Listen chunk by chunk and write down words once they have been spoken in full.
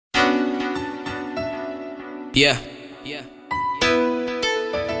Yeah.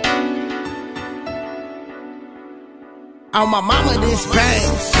 On my mama, this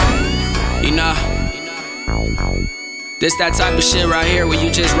Bangz. You know, this that type of shit right here where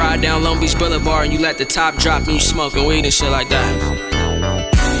you just ride down Long Beach Boulevard and you let the top drop and you smoking weed and shit like that.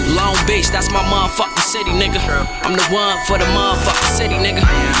 Long Beach, that's my motherfucking city, nigga. I'm the one for the motherfucking city, nigga.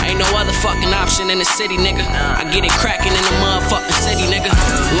 Ain't no other fucking option in the city, nigga. I get it crackin' in the motherfucking city, nigga.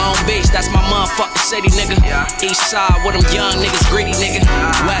 Long Beach, that's my motherfucking city, nigga. East side with them young niggas greedy, nigga.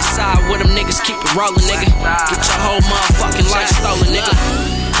 West side with them niggas keep it rollin', nigga. Get your whole motherfucking life stolen, nigga.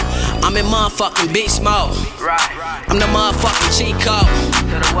 I'm in motherfucking beast mode. I'm the motherfucking cheat code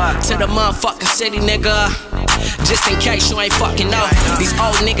to the motherfucking city, nigga. Just in case you ain't fucking know, these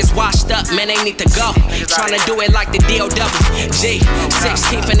old niggas washed up, man, they need to go. Tryna do it like the DOWG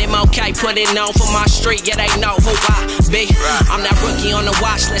 16th and MOK, put it on for my street, yeah, they know who I be. I'm that rookie on the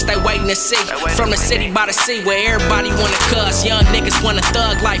watch list, they waiting to see. From the city by the sea, where everybody wanna cuss. Young niggas wanna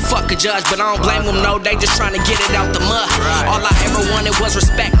thug like fuck a judge, but I don't blame them, no, they just tryna get it out the mud. All I ever wanted was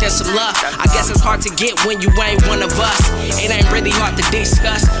respect and some love. I guess it's hard to get when you ain't one of us. It ain't really hard to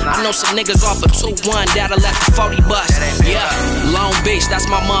discuss. I know some niggas off of 2-1 that'll let the 40 bust. Yeah, Long Beach, that's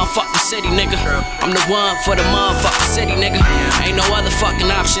my motherfucking city, nigga. I'm the one for the motherfucking city, nigga. Ain't no other fucking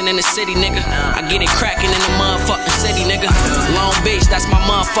option in the city, nigga. I get it crackin' in the motherfucking city, nigga. Long Beach, that's my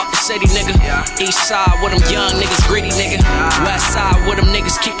motherfucking city, nigga. East side with them young niggas greedy, nigga. West side with them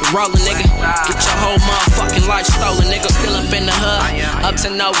niggas keep it rollin', nigga. Get your whole motherfucking life stolen, nigga. Still up in the hood, up to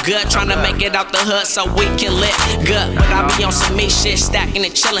no good. Tryna make it out the hood so we can live good. But I be on some me shit, stacking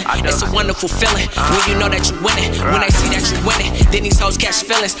and chillin'. It's a wonderful feeling when you know that you winning. When they see that you winning, then these hoes catch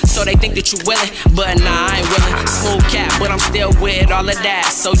feelings, so they think that you willing. But nah, I ain't willing. Smooth cat, but I'm still with all of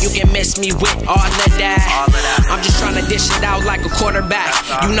that, so you can miss me with all of that. I'm just tryna dish it out like a quarterback.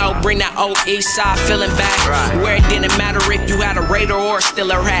 You know, bring that old east side feeling back, where it didn't matter if you had a Raider or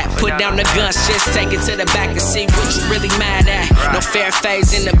still a rat. Put down the guns, just take it to the back and see what you really mad at. No fair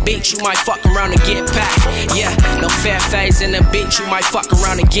phase in the beach, you might fuck around and get packed. Yeah, no fair phase in the beach, you might fuck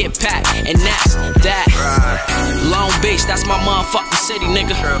around and get packed. And that's that. Long Beach, that's my motherfucking city,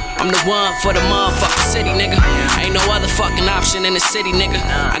 nigga. I'm the one for the motherfucking city, nigga. Ain't no other fucking option in the city, nigga.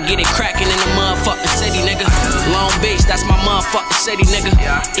 I get it crackin' in the motherfucking city, nigga. Long Beach, that's my motherfucking city, nigga.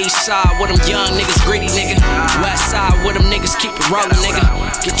 East side with them young niggas greedy, nigga. West side with them niggas keep it rollin', nigga.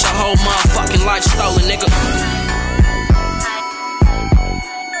 Get your whole motherfucking life stolen, nigga.